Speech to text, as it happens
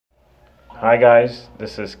Hi guys,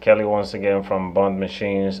 this is Kelly once again from Bond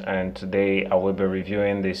Machines, and today I will be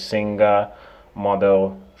reviewing the Singer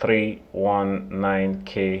Model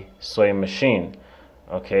 319K sewing machine.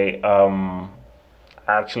 Okay, I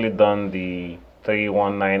actually done the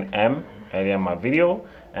 319M earlier in my video,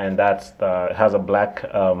 and it has a black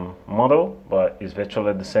model, but it's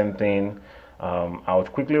virtually the same thing. I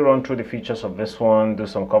would quickly run through the features of this one, do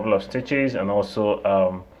some couple of stitches, and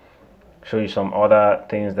also show you some other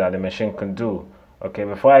things that the machine can do. Okay,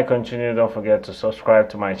 before I continue, don't forget to subscribe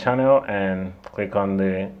to my channel and click on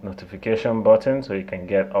the notification button so you can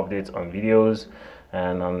get updates on videos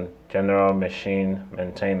and on general machine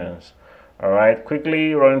maintenance. Alright,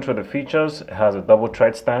 quickly running through the features. It has a double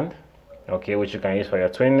thread stand, okay, which you can use for your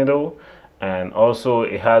twin needle, and also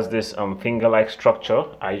it has this finger-like structure.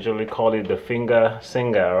 I usually call it the finger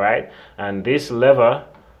singer, right? And this lever,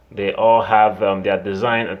 they all have their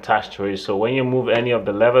design attached to it, so when you move any of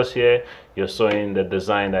the levers here, you're sewing the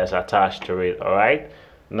design that's attached to it. All right,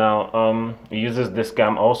 now it uses this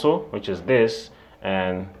cam also, which is this,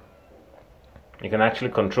 and you can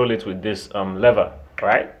actually control it with this lever,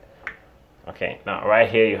 right? Okay, now right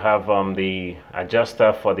here you have the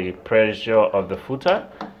adjuster for the pressure of the footer.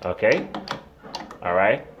 Okay, all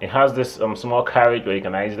right, it has this small carriage where you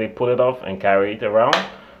can easily pull it off and carry it around,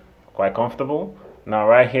 quite comfortable. Now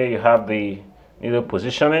right here you have the needle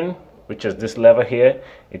positioning, which is this lever here.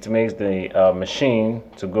 It makes the machine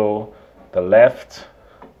to go the left,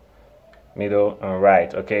 middle, and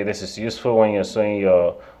right. Okay, this is useful when you're sewing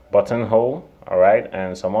your buttonhole. All right,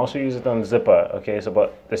 and some also use it on zipper. Okay, so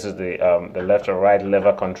but this is the left or right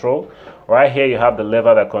lever control. Right here you have the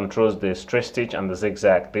lever that controls the straight stitch and the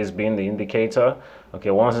zigzag, this being the indicator.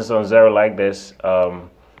 Okay, once it's on 0 like this,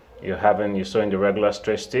 you're sewing the regular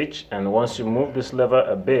straight stitch, and once you move this lever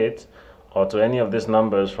a bit or to any of these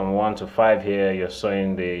numbers from 1 to 5 here, you're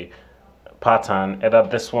sewing the pattern, either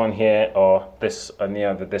this one here or this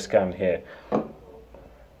near the discount here.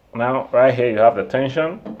 Now right here you have the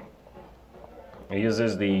tension. It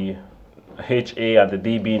uses the HA and the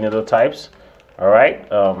DB needle types. All right,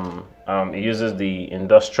 it uses the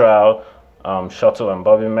industrial shuttle and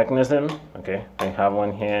bobbin mechanism. Okay, we have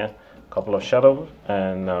one here, couple of shuttle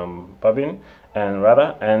and bobbin,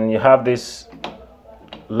 and you have this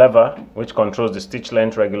lever which controls the stitch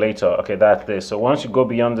length regulator. Okay, that's this. So once you go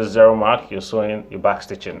beyond the 0 mark, you're sewing, you're back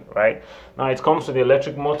stitching, right? Now it comes with the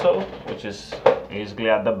electric motor, which is basically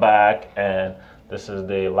at the back, and this is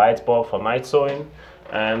the light bulb for night sewing.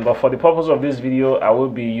 But for the purpose of this video, I will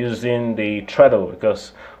be using the treadle,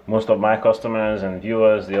 because most of my customers and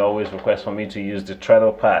viewers, they always request for me to use the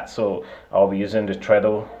treadle part. So I'll be using the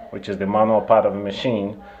treadle, which is the manual part of the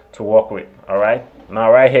machine, to work with. All right,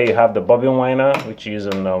 now right here you have the bobbin winder, which you use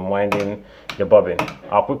in winding the bobbin.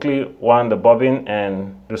 I'll quickly wind the bobbin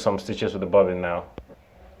and do some stitches with the bobbin now.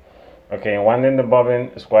 Okay, winding the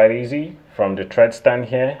bobbin is quite easy. From the thread stand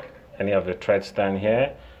here, any of the thread stand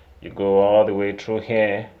here, you go all the way through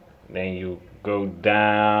here, then you go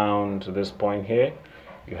down to this point here.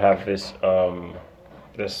 You have this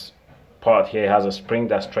this part here has a spring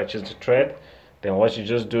that stretches the thread. Then what you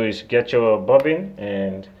just do is get your bobbin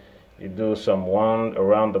and you do some wound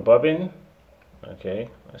around the bobbin. Okay,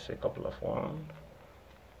 let's say a couple of wound,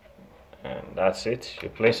 and that's it. You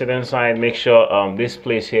place it inside. Make sure this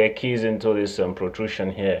place here keys into this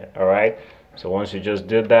protrusion here. All right, so once you just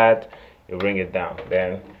do that, you bring it down.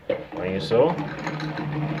 Then when you sew,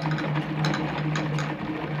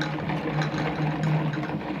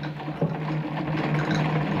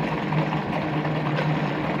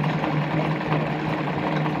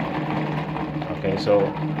 okay,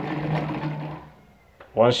 so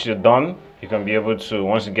once you're done, you can be able to,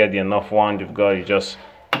 once you get the enough wand you've got, you just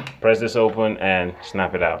press this open and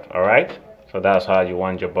snap it out. All right, so that's how you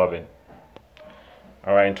wind your bobbin.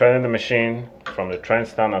 All right, turning the machine from the thread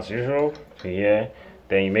stand as usual to here,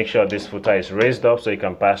 then you make sure this footer is raised up so you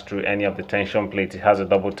can pass through any of the tension plates. It has a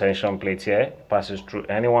double tension plate here, it passes through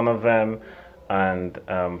any one of them, and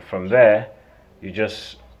from there you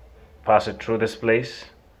just pass it through this place.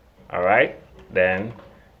 All right, then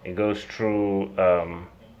it goes through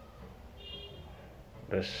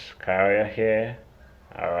this carrier here.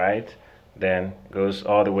 All right, then goes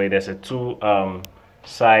all the way. There's a two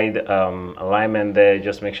side alignment there.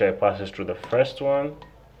 Just make sure it passes through the first one.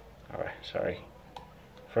 All right, sorry,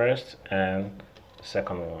 first and the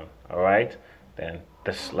second one. All right, then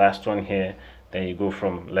this last one here, then you go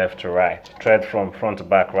from left to right, thread from front to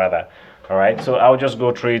back rather. All right, so I'll just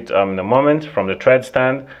go through it in a moment. From the thread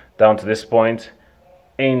stand down to this point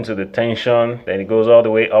into the tension, then it goes all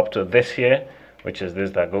the way up to this here, which is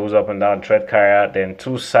this that goes up and down thread carrier, then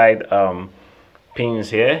two side pins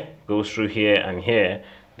here, goes through here and here,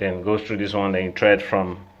 then goes through this one, then you thread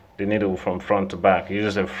from the needle from front to back. It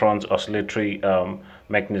uses a front oscillatory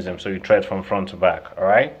mechanism, so you thread from front to back. All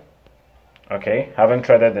right. Okay, having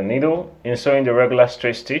threaded the needle, in sewing the regular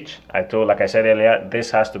straight stitch, like I said earlier,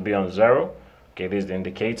 this has to be on 0. Okay, this is the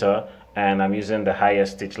indicator, and I'm using the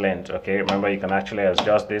highest stitch length. Okay, remember you can actually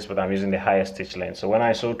adjust this, but I'm using the highest stitch length. So when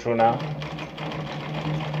I sew through now,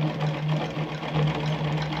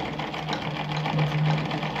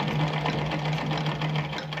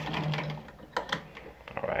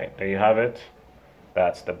 all right, there you have it.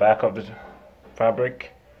 That's the back of the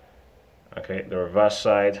fabric. Okay, the reverse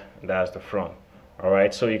side, that's the front. All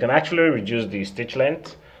right, so you can actually reduce the stitch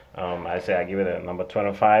length. I say I give it a number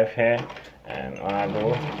 25 here, and when I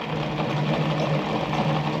go,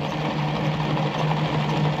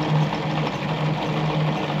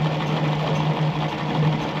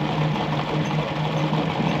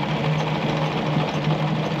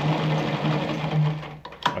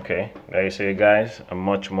 okay, there you see, guys, a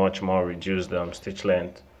much more reduced stitch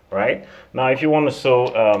length. Right now, if you want to sew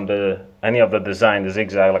any of the design, the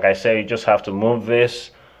zigzag, like I say, you just have to move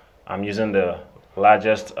this. I'm using the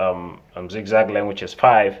largest zigzag length, which is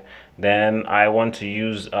 5. Then I want to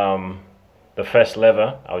use the first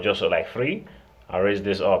lever. I'll just sew like 3. I'll raise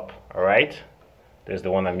this up. All right, this is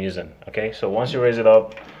the one I'm using. Okay, so once you raise it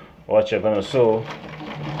up, what you're gonna sew,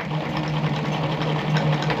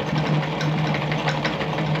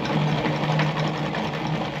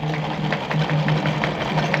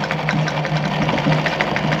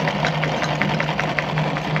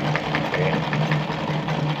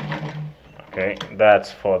 okay,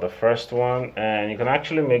 that's for the first one, and you can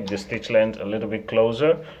actually make the stitch length a little bit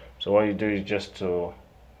closer. So what you do is just to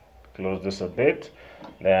close this a bit,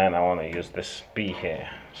 then I want to use this B here.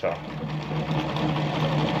 So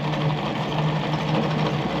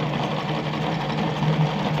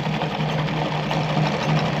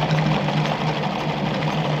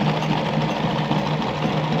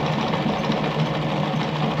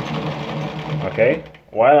okay,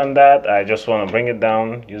 while on that, I just want to bring it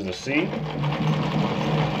down, use the C.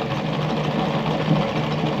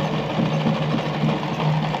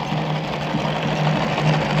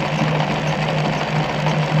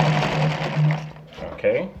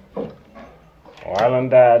 Okay, while on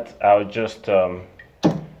that, I'll just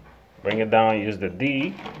bring it down, use the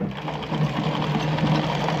D.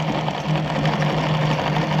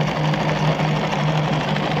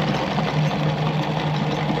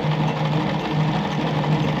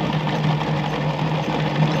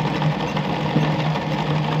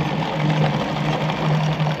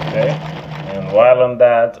 While on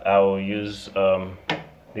that, I will use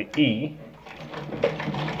the E.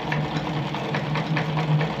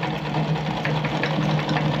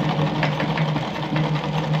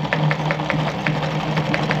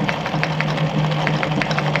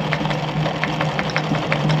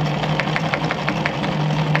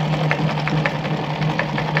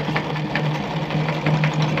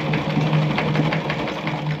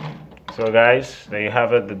 So guys, there you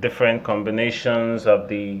have it, the different combinations of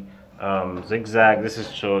the zigzag. This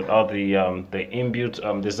is showed all the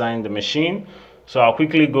inbuilt design in the machine. So I'll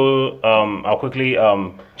quickly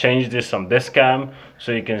change this on this cam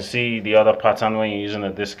so you can see the other pattern when you're using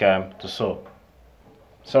a disc cam to sew.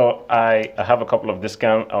 So I have a couple of disc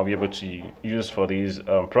cam I'll be able to use for these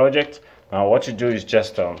projects. Now what you do is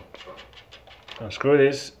just unscrew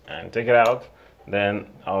this and take it out. Then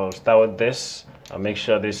I'll start with this. I'll make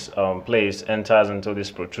sure this place enters into this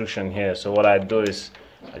protrusion here. So what I do is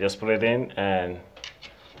I just put it in and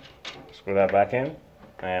screw that back in,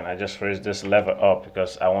 and I just raise this lever up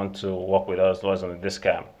because I want to work with us on the disc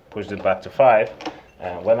cam. Push it back to 5,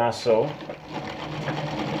 and when I sew,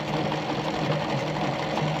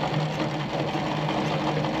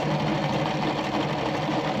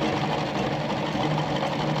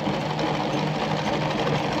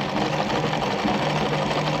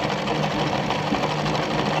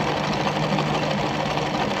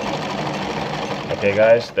 okay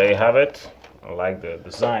guys, there you have it. I like the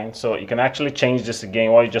design. So you can actually change this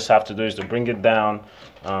again. What you just have to do is to bring it down,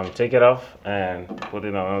 take it off and put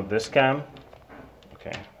it on this cam.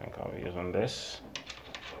 Okay, I think I'll be using this.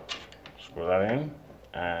 Screw that in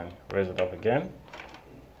and raise it up again.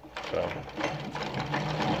 So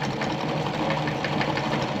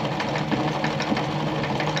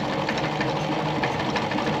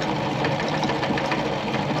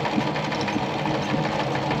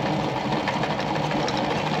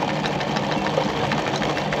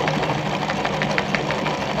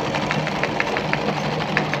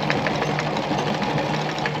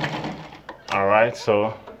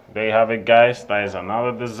so there you have it, guys. That is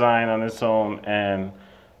another design on its own and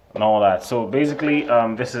all that. So basically,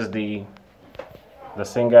 this is the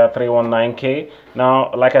Singer 319K.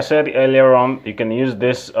 Now, like I said earlier on, you can use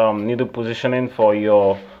this needle positioning for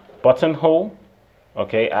your buttonhole.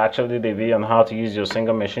 Okay, I actually did a video on how to use your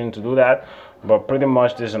Singer machine to do that. But pretty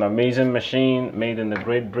much, this is an amazing machine made in the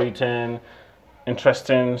Great Britain.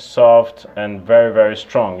 Interesting, soft, and very, very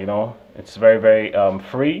strong. You know, it's very, very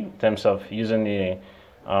free in terms of using the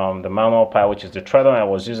manual part, which is the treadle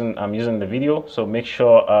I'm using the video. So make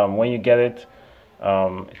sure when you get it,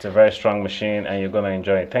 it's a very strong machine and you're gonna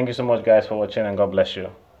enjoy it. Thank you so much, guys, for watching, and God bless you.